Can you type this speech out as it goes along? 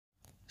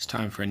It's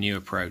time for a new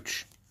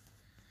approach.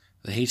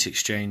 The heat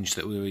exchange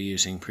that we were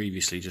using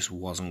previously just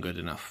wasn't good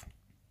enough.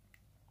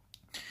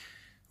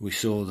 We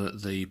saw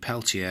that the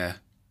Peltier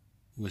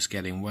was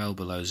getting well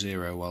below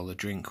zero while the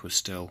drink was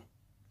still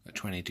at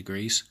 20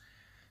 degrees.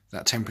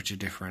 That temperature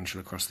differential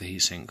across the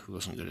heatsink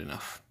wasn't good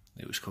enough.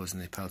 It was causing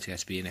the Peltier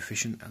to be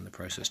inefficient and the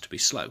process to be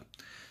slow.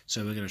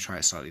 So we're going to try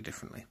it slightly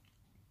differently.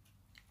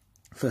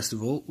 First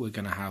of all, we're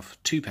going to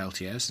have 2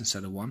 Peltiers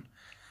instead of 1.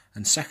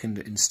 And second,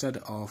 instead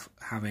of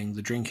having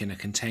the drink in a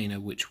container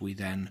which we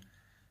then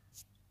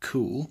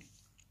cool,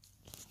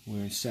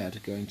 we're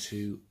instead going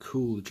to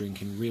cool the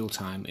drink in real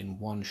time in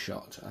one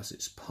shot as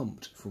it's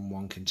pumped from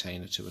one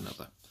container to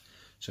another.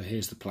 So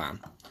here's the plan.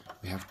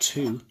 We have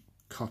 2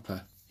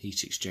 copper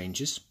heat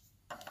exchangers,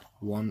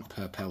 1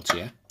 per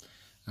Peltier,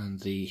 and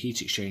the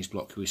heat exchange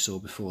block we saw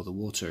before, the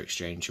water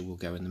exchanger, will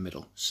go in the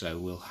middle. So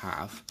we'll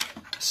have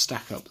a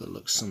stack up that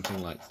looks something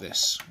like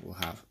this. We'll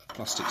have a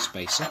plastic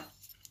spacer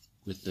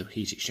with the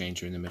heat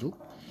exchanger in the middle,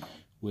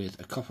 with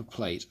a copper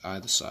plate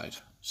either side.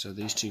 So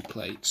these 2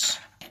 plates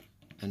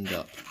end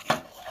up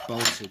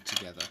bolted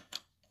together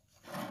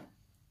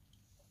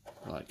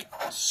like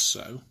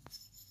so,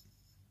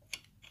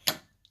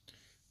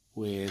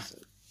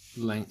 with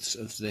lengths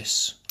of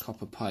this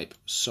copper pipe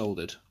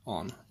soldered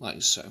on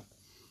like so.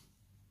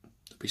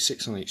 There'll be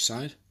 6 on each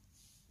side,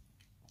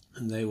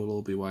 and they will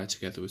all be wired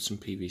together with some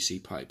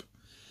PVC pipe.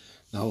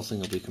 The whole thing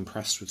will be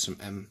compressed with some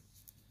M3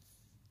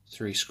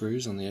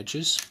 screws on the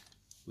edges,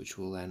 which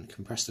will then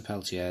compress the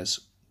Peltiers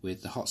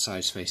with the hot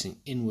sides facing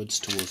inwards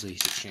towards the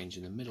heat exchange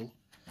in the middle,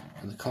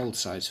 and the cold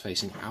sides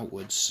facing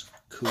outwards,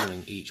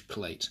 cooling each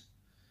plate.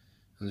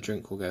 And the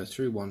drink will go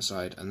through one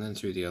side and then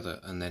through the other,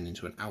 and then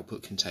into an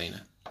output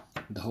container.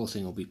 The whole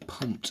thing will be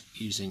pumped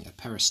using a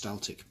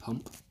peristaltic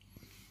pump.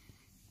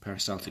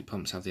 Peristaltic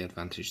pumps have the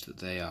advantage that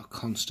they are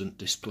constant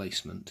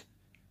displacement,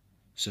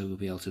 so we'll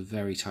be able to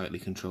very tightly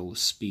control the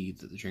speed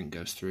that the drink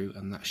goes through,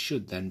 and that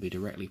should then be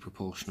directly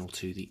proportional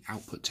to the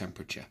output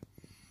temperature.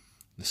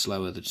 The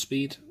slower the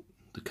speed,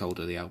 the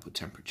colder the output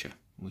temperature.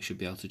 We should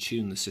be able to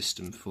tune the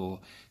system for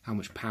how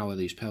much power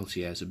these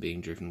Peltiers are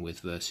being driven with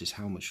versus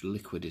how much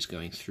liquid is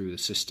going through the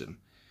system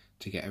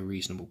to get a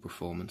reasonable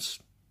performance.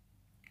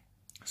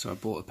 So I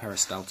bought a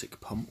peristaltic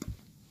pump,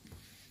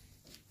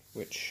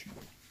 which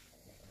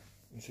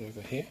is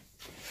over here.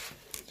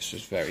 This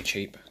was very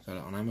cheap, got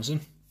it on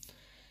Amazon,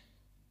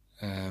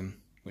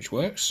 which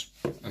works.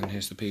 And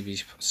here's the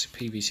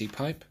PVC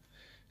pipe.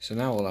 So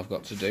now all I've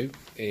got to do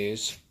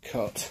is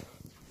cut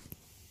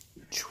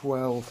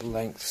 12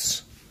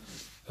 lengths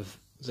of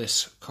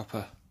this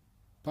copper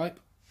pipe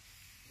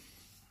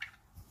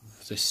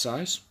of this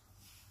size,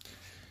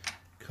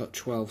 cut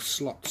 12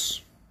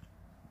 slots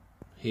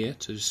here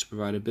to just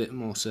provide a bit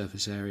more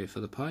surface area for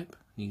the pipe.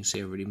 You can see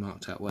I've already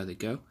marked out where they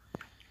go,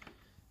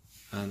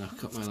 and I've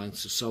cut my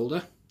lengths of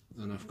solder,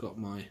 and I've got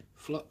my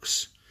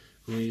flux.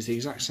 We're going to use the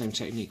exact same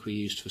technique we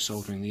used for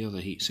soldering the other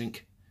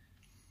heatsink,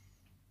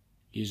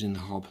 using the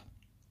hob.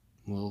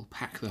 We'll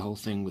pack the whole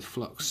thing with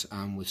flux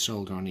and with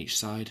solder on each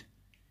side,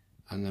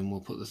 and then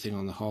we'll put the thing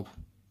on the hob,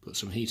 put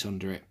some heat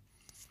under it,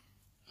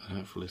 and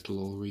hopefully it'll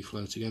all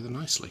reflow together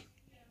nicely.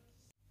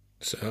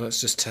 So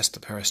let's just test the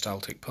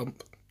peristaltic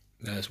pump.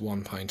 There's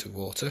 1 pint of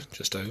water,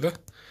 just over,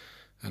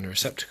 and a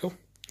receptacle.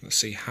 Let's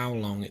see how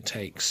long it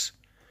takes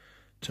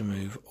to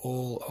move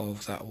all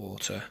of that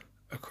water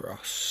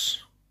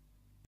across.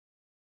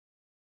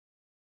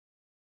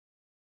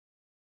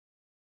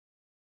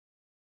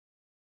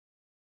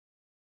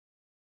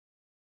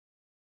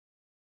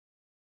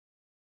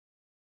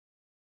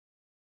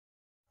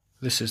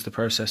 This is the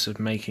process of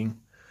making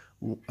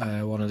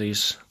one of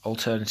these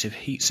alternative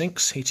heat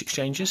sinks, heat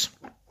exchangers.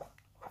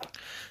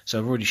 So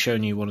I've already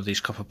shown you one of these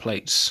copper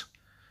plates,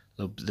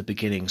 the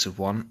beginnings of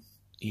one.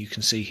 You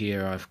can see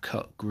here I've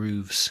cut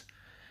grooves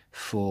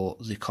for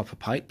the copper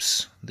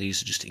pipes.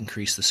 These are just to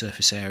increase the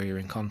surface area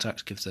in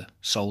contact, give the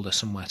solder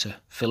somewhere to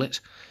fill it.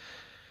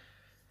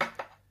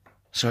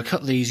 So I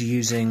cut these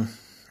using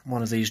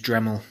one of these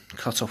Dremel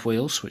cut-off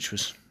wheels, which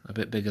was a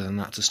bit bigger than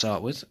that to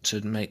start with,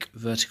 to make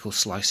vertical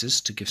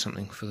slices to give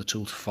something for the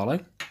tool to follow.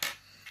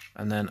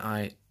 And then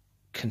I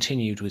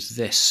continued with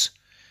this.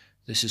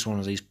 This is one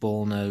of these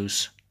ball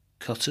nose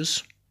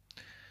cutters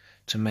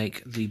to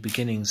make the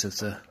beginnings of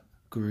the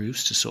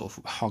grooves to sort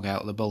of hog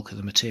out the bulk of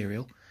the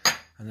material.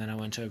 And then I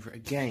went over it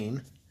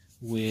again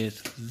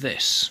with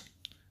this,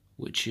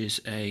 which is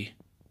a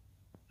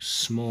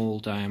small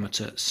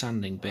diameter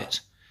sanding bit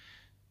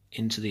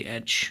into the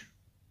edge,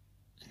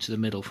 into the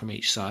middle from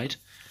each side.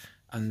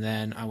 And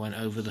then I went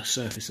over the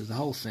surface of the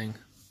whole thing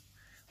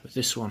with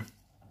this one,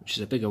 which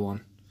is a bigger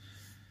one,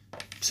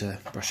 to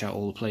brush out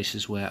all the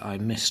places where I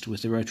missed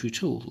with the rotary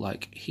tool,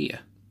 like here.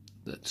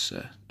 That's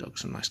dug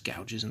some nice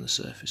gouges in the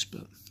surface,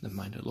 but never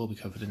mind, it'll all be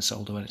covered in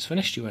solder when it's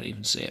finished, you won't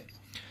even see it.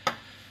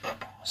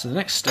 So the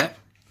next step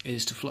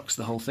is to flux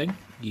the whole thing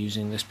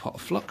using this pot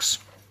of flux,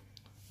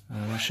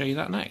 and I'll show you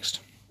that next.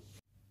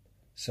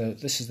 So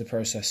this is the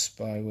process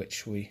by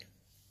which we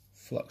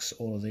flux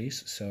all of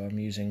these. So I'm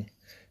using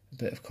a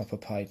bit of copper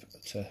pipe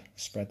to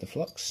spread the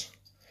flux,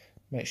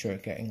 Make sure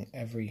it's getting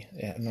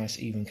a nice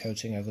even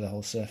coating over the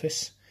whole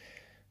surface.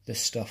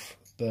 This stuff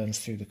burns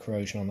through the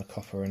corrosion on the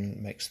copper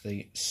and makes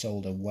the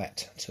solder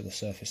wet to the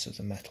surface of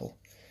the metal.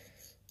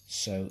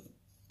 So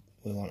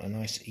we want a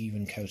nice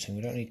even coating.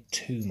 We don't need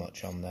too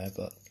much on there,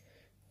 but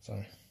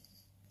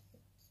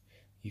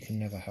you can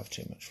never have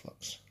too much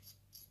flux.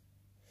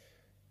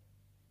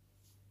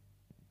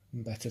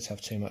 Better to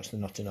have too much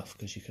than not enough,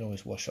 because you can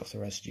always wash off the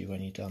residue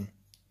when you're done.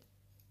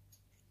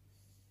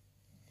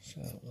 So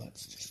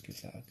let's just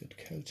give that a good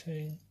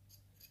coating,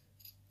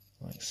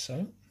 like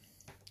so.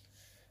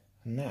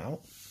 And now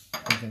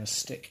I'm going to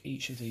stick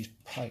each of these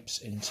pipes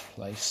into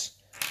place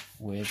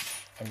with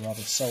a rod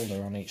of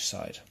solder on each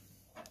side.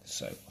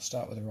 So I'll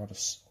start with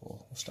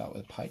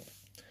a pipe,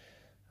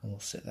 and we'll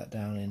sit that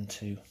down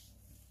into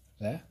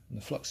there. And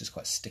the flux is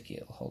quite sticky,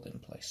 it'll hold it in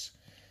place.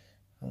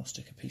 And we'll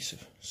stick a piece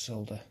of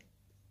solder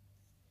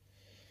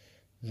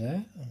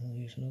there, and we'll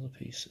use another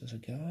piece as a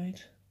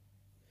guide.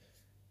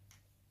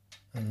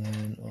 And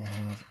then we'll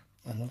have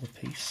another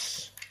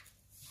piece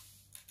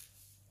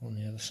on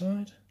the other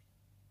side,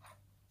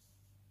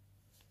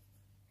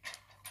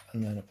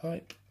 and then a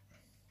pipe,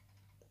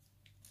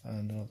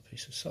 and another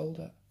piece of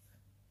solder,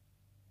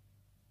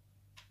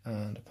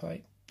 and a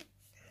pipe,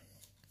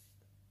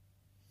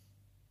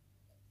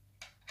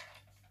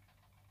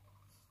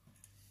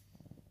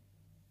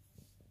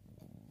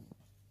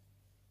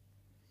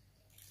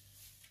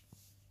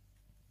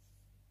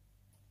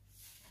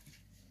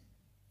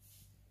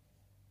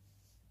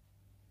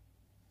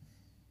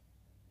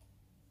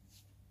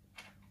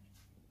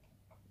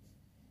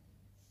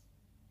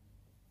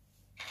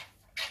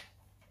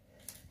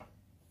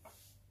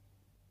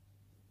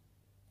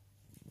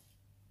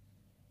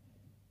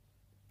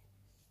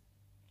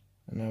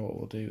 and now what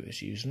we'll do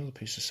is use another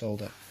piece of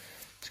solder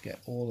to get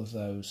all of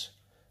those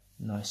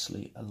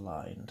nicely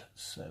aligned.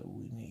 So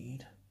we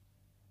need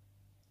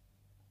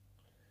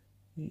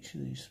each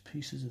of these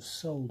pieces of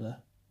solder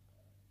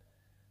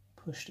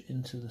pushed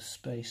into the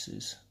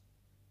spaces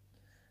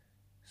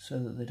so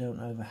that they don't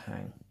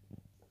overhang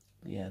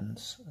the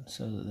ends, and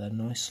so that they're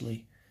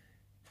nicely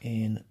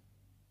in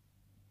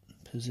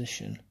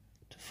position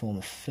to form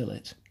a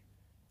fillet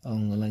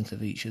along the length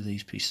of each of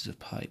these pieces of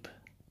pipe.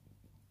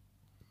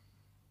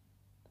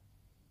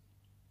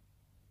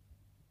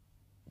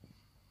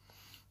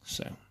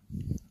 So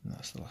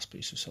that's the last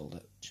piece of solder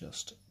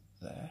just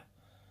there.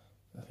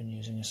 I've been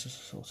using this as a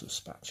sort of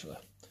spatula.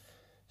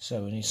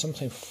 So we need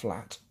something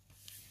flat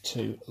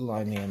to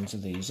line the ends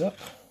of these up.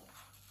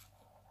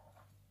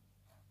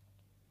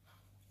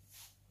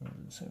 I'll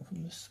do the same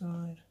from this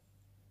side.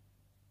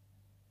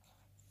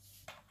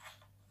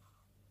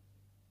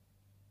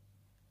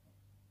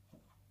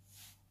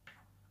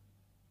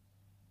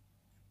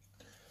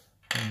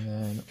 And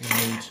then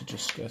we need to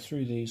just go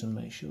through these and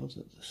make sure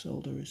that the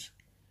solder is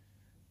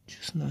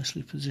just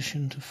nicely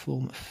positioned to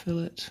form a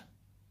fillet,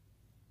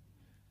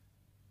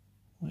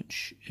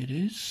 which it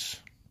is.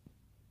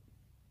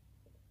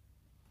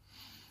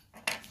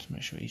 To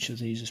make sure each of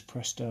these is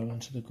pressed down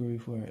into the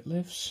groove where it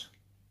lives,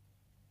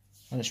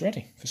 and it's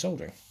ready for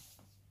soldering.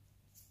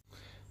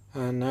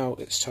 And now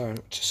it's time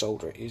to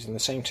solder it using the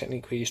same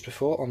technique we used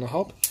before on the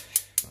hob.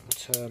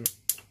 Turn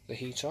the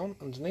heat on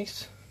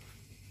underneath,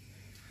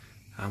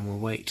 and we'll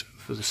wait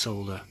for the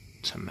solder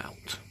to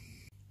melt.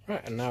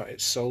 Right, and now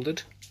it's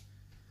soldered.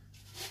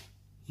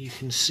 You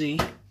can see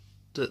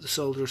that the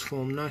solder has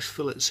formed nice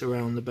fillets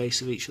around the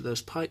base of each of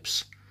those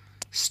pipes,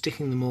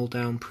 sticking them all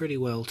down pretty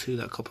well to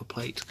that copper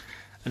plate.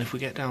 And if we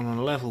get down on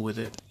a level with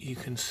it, you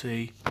can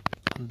see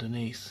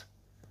underneath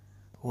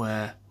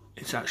where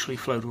it's actually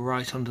flowed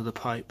right under the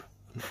pipe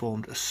and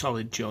formed a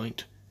solid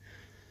joint.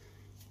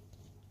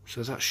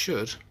 So that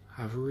should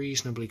have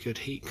reasonably good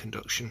heat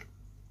conduction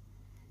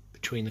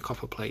between the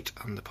copper plate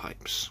and the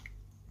pipes.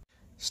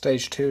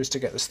 Stage 2 is to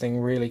get this thing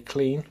really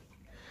clean.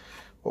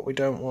 What we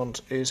don't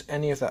want is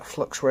any of that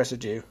flux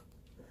residue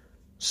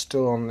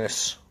still on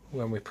this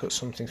when we put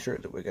something through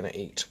it that we're going to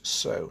eat.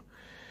 So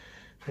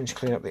I need to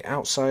clean up the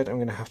outside. I'm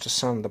going to have to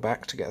sand the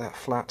back to get that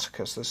flat,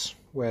 because there's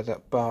where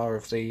that bar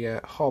of the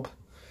hob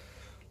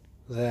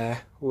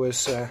there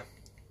was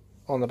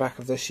on the back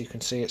of this. You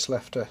can see it's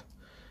left a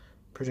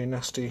pretty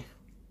nasty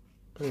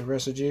bit of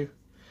residue,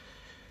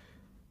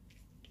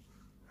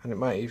 and it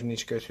might even need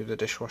to go through the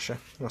dishwasher.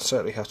 And I'll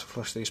certainly have to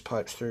flush these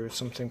pipes through with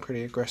something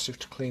pretty aggressive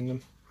to clean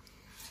them.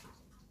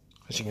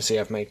 As you can see,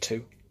 I've made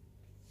two.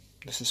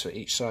 This is for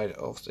each side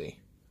of the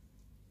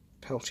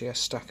Peltier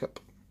stack up.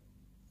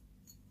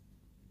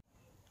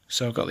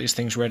 So I've got these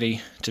things ready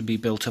to be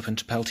built up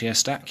into Peltier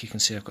stack. You can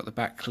see I've got the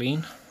back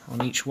clean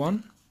on each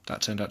one.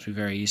 That turned out to be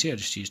very easy. I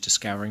just used a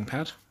scouring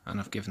pad and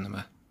I've given them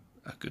a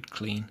good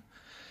clean.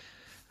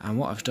 And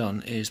what I've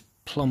done is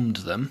plumbed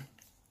them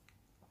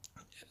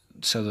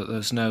so that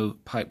there's no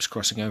pipes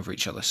crossing over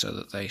each other, so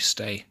that they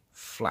stay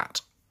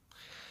flat.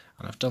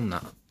 And I've done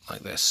that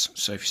like this.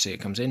 So if you see,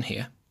 it comes in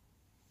here,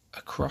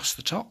 across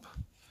the top,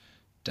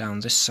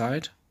 down this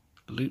side,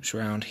 loops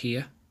around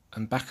here,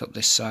 and back up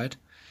this side,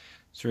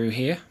 through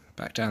here,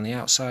 back down the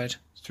outside,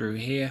 through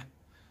here,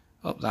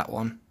 up that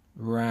one,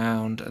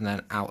 round, and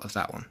then out of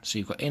that one. So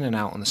you've got in and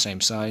out on the same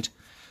side,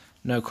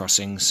 no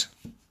crossings,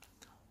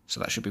 so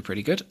that should be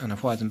pretty good. And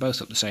I've wired them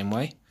both up the same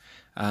way,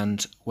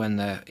 and when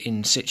they're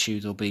in situ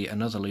there'll be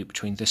another loop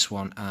between this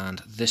one and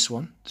this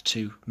one, the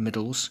two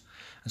middles,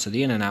 and so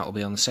the in and out will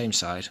be on the same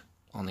side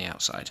on the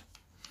outside.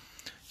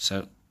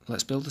 So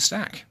let's build the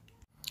stack.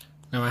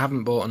 Now I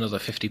haven't bought another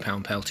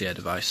 £50 Peltier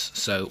device,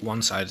 so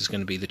one side is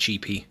going to be the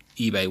cheapy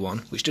eBay one,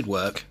 which did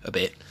work a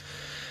bit,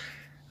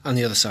 and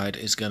the other side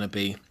is going to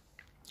be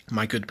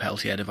my good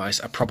Peltier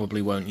device. I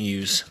probably won't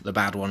use the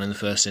bad one in the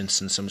first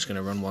instance, I'm just going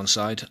to run one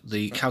side.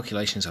 The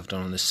calculations I've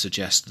done on this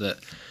suggest that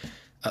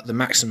at the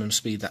maximum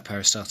speed that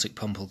peristaltic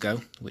pump will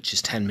go, which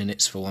is 10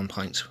 minutes for 1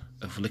 pint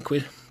of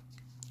liquid,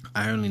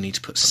 I only need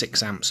to put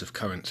 6 amps of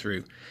current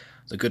through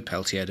the good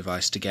Peltier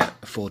device to get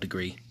a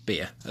 4-degree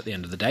beer at the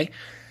end of the day.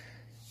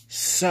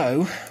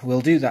 So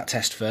we'll do that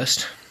test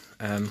first.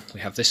 We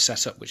have this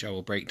setup which I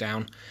will break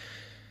down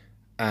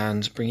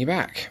and bring you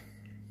back.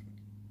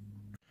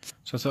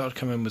 So I thought I'd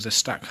come in with a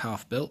stack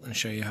half built and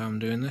show you how I'm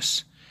doing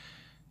this.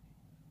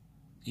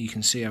 You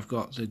can see I've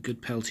got the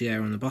good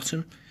Peltier on the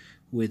bottom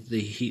with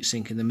the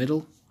heatsink in the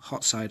middle,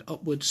 hot side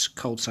upwards,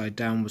 cold side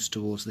downwards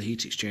towards the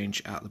heat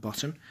exchange at the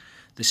bottom.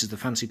 This is the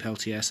fancy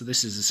Peltier, so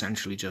this is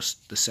essentially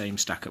just the same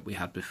stack up we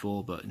had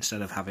before, but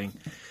instead of having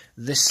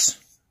this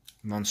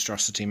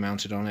monstrosity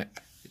mounted on it,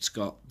 it's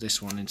got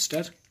this one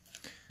instead.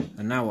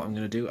 And now what I'm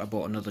going to do, I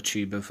bought another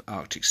tube of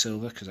Arctic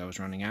Silver because I was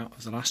running out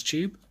of the last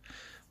tube.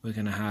 We're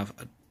going to have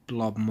a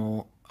blob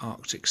more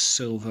Arctic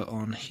Silver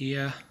on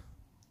here,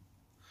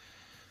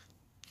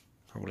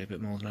 probably a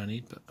bit more than I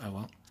need, but oh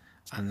well.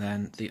 And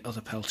then the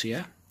other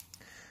Peltier,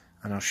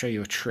 and I'll show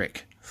you a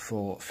trick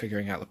for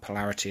figuring out the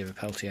polarity of a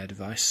Peltier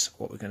device.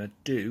 What we're going to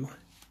do,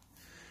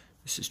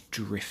 this is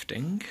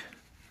drifting,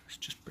 let's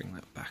just bring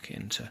that back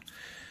into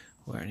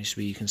where it needs to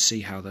be. You can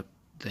see how the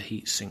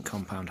heatsink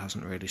compound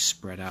hasn't really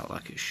spread out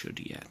like it should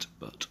yet,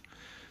 but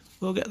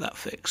we'll get that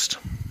fixed.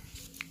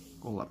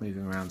 All that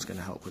moving around is going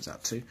to help with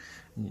that too.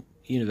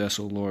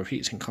 Universal law of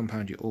heatsink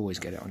compound, you always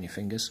get it on your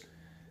fingers.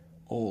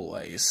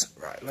 Always.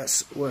 Right,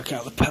 let's work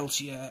out the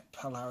Peltier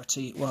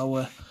polarity while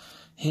we're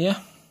here.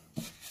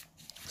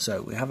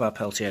 So we have our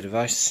Peltier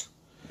device,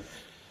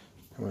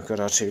 and we've got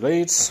our 2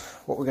 leads.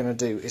 What we're going to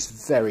do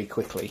is very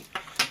quickly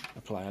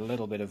apply a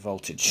little bit of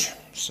voltage.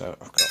 So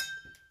I've got,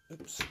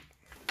 oops,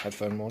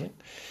 headphone warning.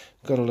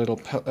 I've got a little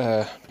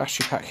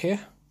battery pack here,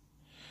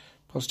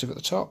 positive at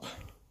the top,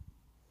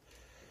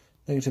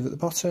 negative at the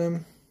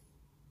bottom,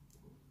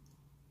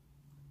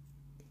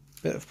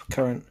 bit of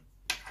current,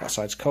 that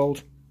side's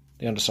cold,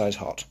 the underside's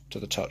hot to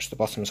the touch, the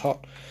bottom's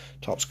hot,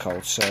 top's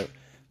cold. So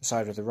the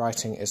side with the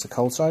writing is the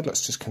cold side.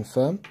 Let's just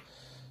confirm.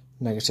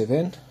 Negative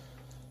in,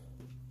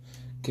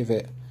 give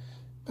it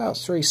about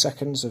 3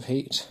 seconds of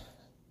heat.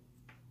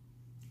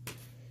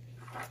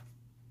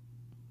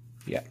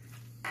 Yeah,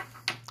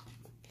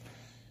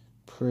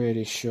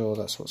 pretty sure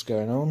that's what's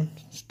going on.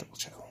 Let's double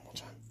check one more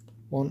time.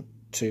 1,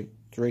 2,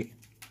 3.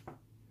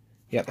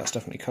 Yep, that's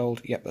definitely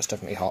cold. Yep, that's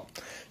definitely hot.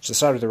 So the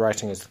side with the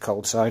writing is the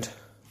cold side.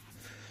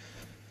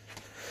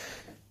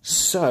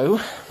 So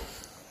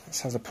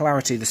let's have the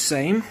polarity the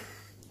same.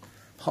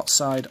 Hot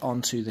side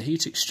onto the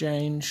heat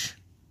exchange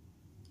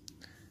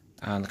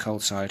and the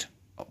cold side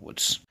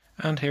upwards.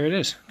 And here it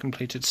is,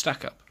 completed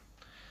stack up.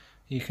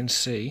 You can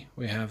see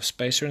we have a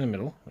spacer in the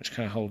middle which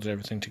kind of holds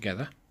everything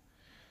together,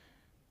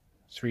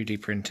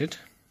 3D printed,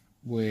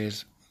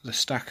 with the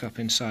stack up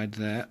inside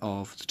there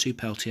of the 2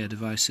 Peltier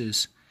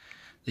devices,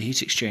 the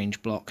heat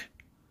exchange block,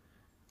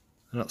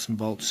 the nuts and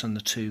bolts, and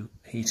the 2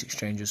 heat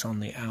exchangers on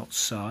the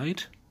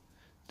outside.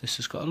 This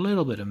has got a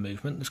little bit of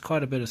movement, there's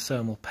quite a bit of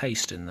thermal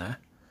paste in there.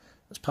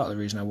 That's part of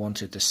the reason I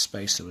wanted this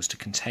spacer, was to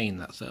contain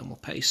that thermal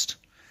paste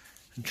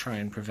and try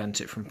and prevent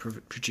it from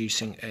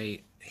producing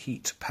a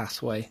heat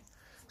pathway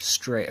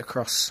straight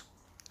across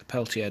the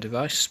Peltier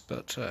device,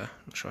 but I'm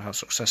not sure how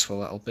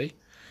successful that'll be.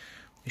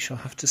 We shall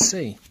have to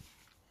see.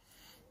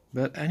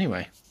 But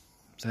anyway,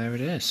 there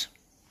it is.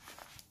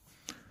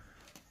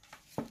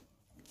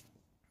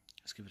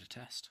 Let's give it a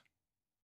test.